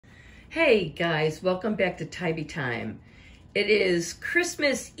Hey guys, welcome back to Thyme. It is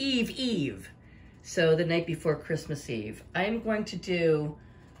Christmas Eve, so the night before Christmas Eve. I am going to do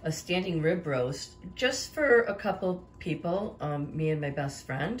a standing rib roast just for a couple people, me and my best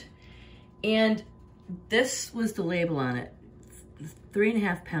friend. And this was the label on it,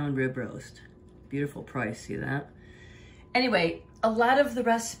 3.5 pound rib roast. Beautiful price, see that? Anyway, a lot of the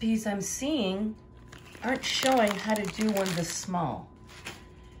recipes I'm seeing aren't showing how to do one this small.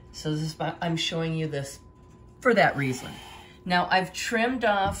 So this is why I'm showing you this for that reason. Now I've trimmed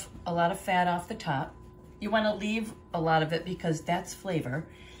off a lot of fat off the top. You want to leave a lot of it because that's flavor.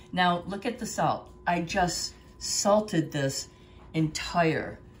 Now look at the salt. I just salted this the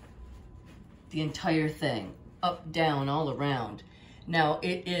entire thing, up, down, all around. Now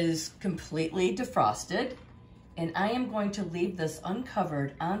it is completely defrosted, and I am going to leave this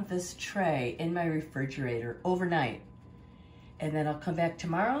uncovered on this tray in my refrigerator overnight. And then I'll come back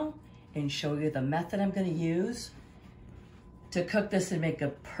tomorrow and show you the method I'm gonna use to cook this and make a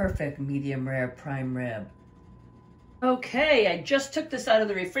perfect medium rare prime rib. Okay, I just took this out of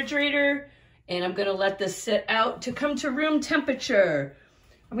the refrigerator and I'm gonna let this sit out to come to room temperature.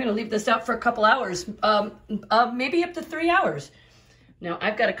 I'm gonna leave this out for a couple hours, maybe up to 3 hours. Now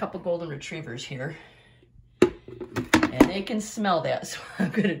I've got a couple golden retrievers here and they can smell that, so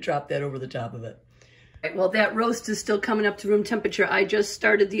I'm gonna drop that over the top of it. Right, well, that roast is still coming up to room temperature. I just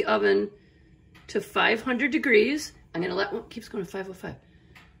started the oven to 500 degrees. I'm gonna let, keeps going to 505.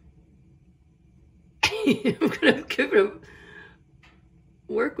 I'm gonna give it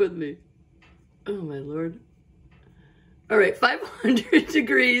work with me. Oh my Lord. All right, 500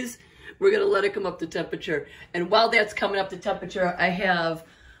 degrees. We're gonna let it come up to temperature. And while that's coming up to temperature, I have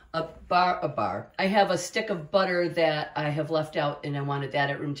I have a stick of butter that I have left out and I wanted that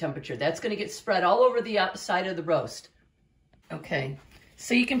at room temperature. That's gonna get spread all over the outside of the roast. Okay,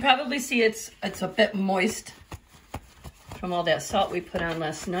 so you can probably see it's a bit moist from all that salt we put on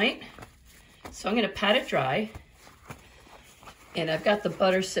last night. So I'm gonna pat it dry. And I've got the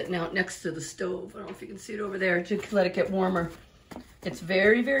butter sitting out next to the stove. I don't know if you can see it over there, to let it get warmer. It's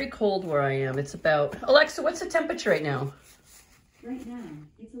very, very cold where I am. It's about, Alexa, what's the temperature right now? Right now,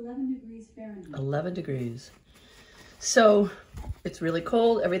 it's 11 degrees Fahrenheit. 11 degrees. So it's really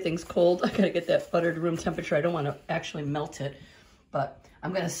cold. Everything's cold. I gotta get that butter to room temperature. I don't want to actually melt it, but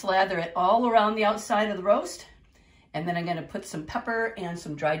I'm gonna slather it all around the outside of the roast. And then I'm gonna put some pepper and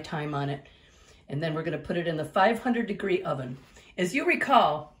some dried thyme on it. And then we're gonna put it in the 500 degree oven. As you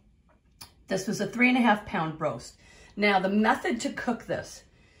recall, this was a 3.5 pound roast. Now the method to cook this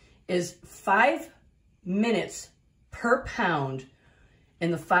is 5 minutes per pound in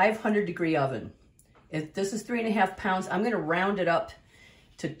the 500 degree oven. If this is 3.5 pounds, I'm gonna round it up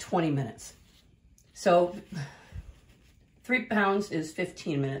to 20 minutes. So 3 pounds is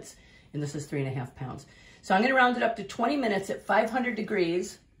 15 minutes, and this is 3.5 pounds. So I'm gonna round it up to 20 minutes at 500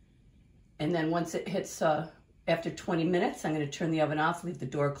 degrees, and then once it hits, after 20 minutes, I'm gonna turn the oven off, leave the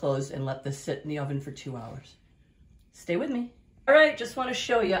door closed, and let this sit in the oven for 2 hours. Stay with me. All right, just wanna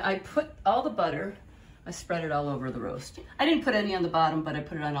show you, I put all the butter, I spread it all over the roast. I didn't put any on the bottom, but I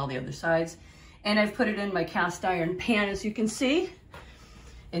put it on all the other sides. And I've put it in my cast iron pan, as you can see.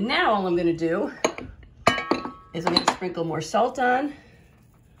 And now all I'm gonna do is I'm gonna sprinkle more salt on.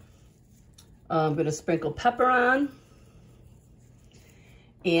 I'm gonna sprinkle pepper on.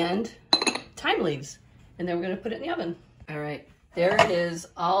 And thyme leaves. And then we're gonna put it in the oven. All right, there it is,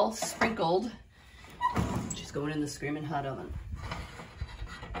 all sprinkled. Just going in the screaming hot oven.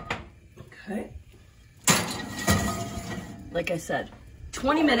 Okay. Like I said,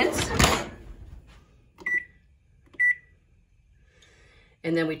 20 minutes.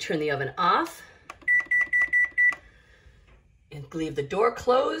 And then we turn the oven off and leave the door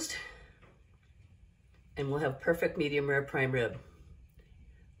closed, and we'll have perfect medium rare prime rib.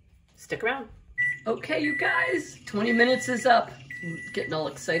 Stick around. Okay, you guys, 20 minutes is up. I'm getting all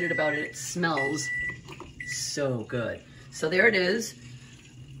excited about it. It smells so good. So there it is.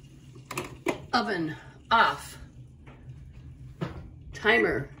 Oven off.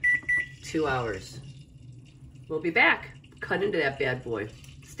 Timer, 2 hours. We'll be back. Cut into that bad boy.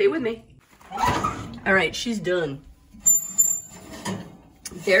 Stay with me. All right, she's done.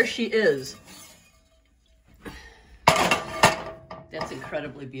 There she is. That's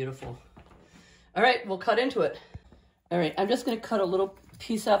incredibly beautiful. All right, we'll cut into it. All right, I'm just gonna cut a little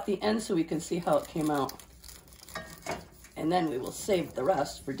piece off the end so we can see how it came out. And then we will save the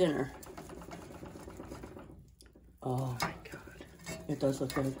rest for dinner. Oh my God. It does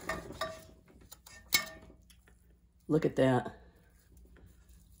look good. Look at that.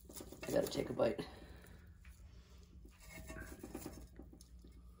 I gotta take a bite.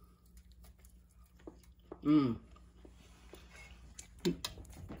 Mmm.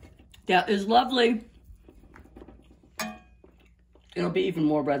 That is lovely. It'll be even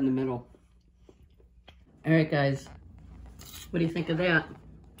more red in the middle. All right, guys. What do you think of that?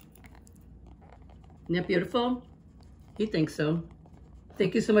 Isn't that beautiful? He thinks so.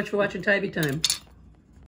 Thank you so much for watching Thyme Time.